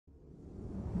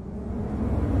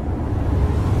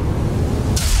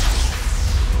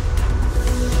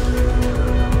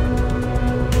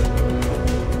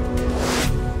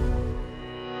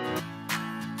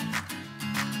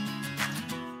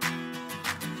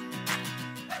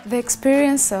The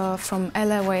experience from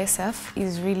LIYSF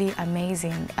is really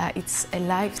amazing. It's a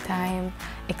lifetime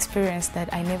experience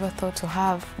that I never thought to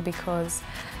have because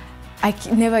I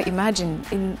never imagined.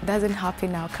 It doesn't happen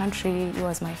in our country. It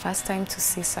was my first time to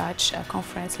see such a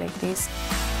conference like this.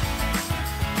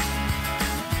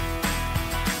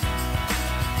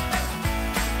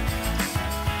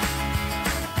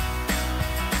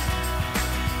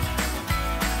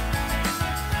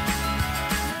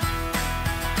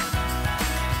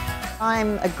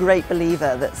 I'm a great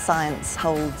believer that science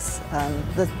holds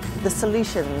the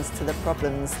solutions to the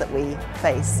problems that we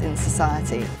face in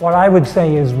society. What I would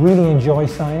say is really enjoy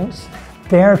science,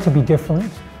 dare to be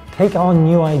different, take on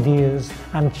new ideas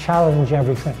and challenge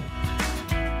everything.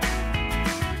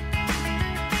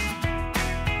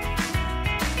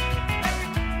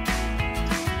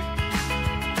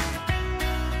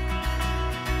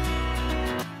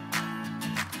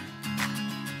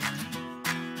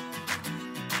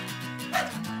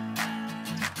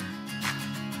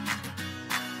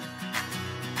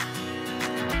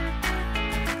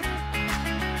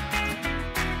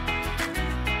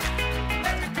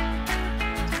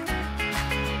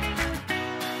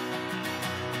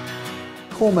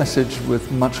 The core message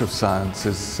with much of science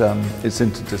is it's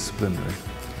interdisciplinary.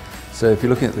 So if you're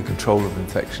looking at the control of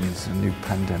infections, a new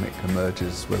pandemic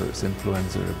emerges, whether it's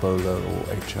influenza, Ebola or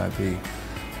HIV.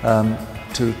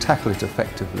 To tackle it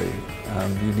effectively,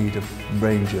 you need a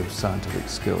range of scientific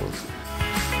skills.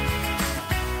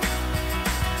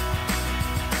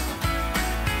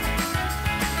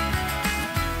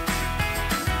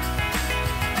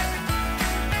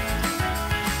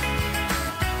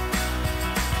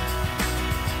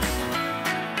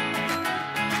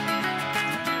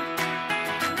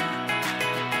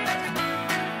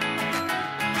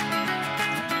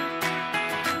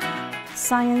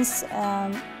 Science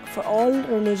for all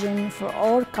religion, for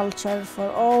all culture, for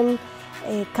all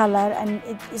color, and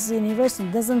it is universal.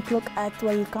 It doesn't look at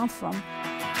where you come from.